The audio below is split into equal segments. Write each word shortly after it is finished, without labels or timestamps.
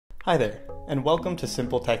Hi there, and welcome to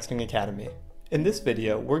Simple Texting Academy. In this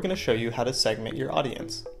video, we're going to show you how to segment your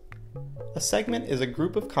audience. A segment is a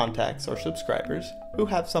group of contacts or subscribers who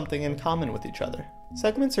have something in common with each other.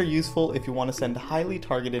 Segments are useful if you want to send highly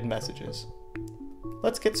targeted messages.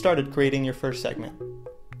 Let's get started creating your first segment.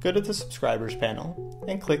 Go to the Subscribers panel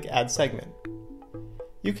and click Add Segment.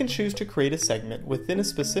 You can choose to create a segment within a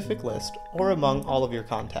specific list or among all of your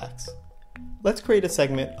contacts. Let's create a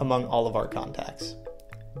segment among all of our contacts.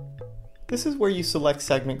 This is where you select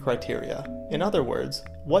segment criteria. In other words,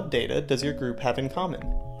 what data does your group have in common?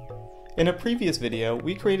 In a previous video,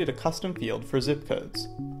 we created a custom field for zip codes.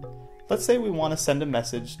 Let's say we want to send a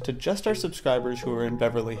message to just our subscribers who are in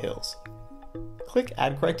Beverly Hills. Click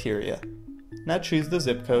Add Criteria. Now choose the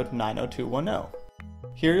zip code 90210.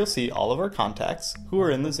 Here you'll see all of our contacts who are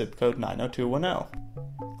in the zip code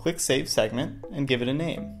 90210. Click Save Segment and give it a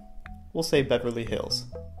name. We'll say Beverly Hills.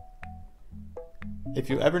 If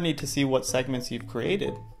you ever need to see what segments you've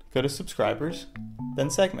created, go to Subscribers, then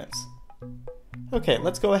Segments. Okay,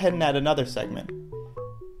 let's go ahead and add another segment.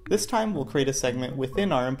 This time we'll create a segment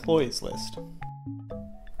within our employees list.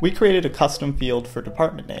 We created a custom field for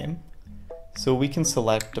department name, so we can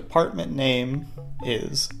select department name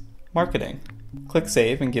is Marketing. Click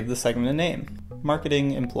Save and give the segment a name,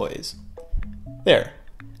 Marketing Employees. There.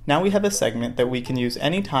 Now we have a segment that we can use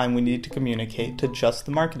anytime we need to communicate to just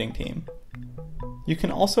the marketing team. You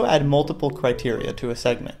can also add multiple criteria to a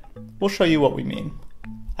segment. We'll show you what we mean.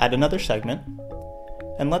 Add another segment,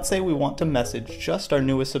 and let's say we want to message just our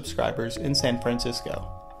newest subscribers in San Francisco.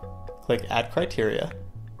 Click Add Criteria.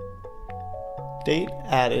 Date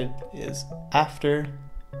added is after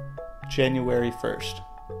January 1st.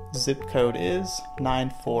 Zip code is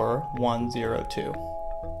 94102.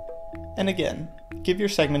 And again, give your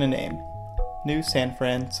segment a name, New San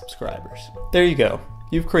Fran Subscribers. There you go.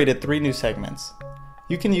 You've created 3 new segments.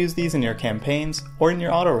 You can use these in your campaigns or in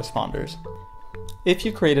your autoresponders. If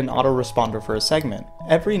you create an autoresponder for a segment,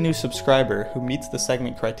 every new subscriber who meets the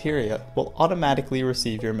segment criteria will automatically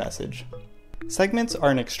receive your message. Segments are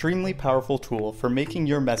an extremely powerful tool for making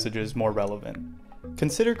your messages more relevant.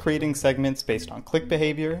 Consider creating segments based on click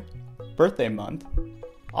behavior, birthday month,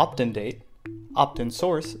 opt-in date, opt-in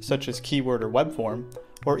source such as keyword or web form,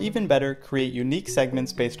 or even better, create unique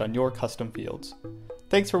segments based on your custom fields.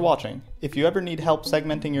 Thanks for watching. If you ever need help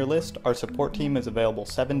segmenting your list, our support team is available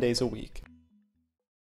 7 days a week.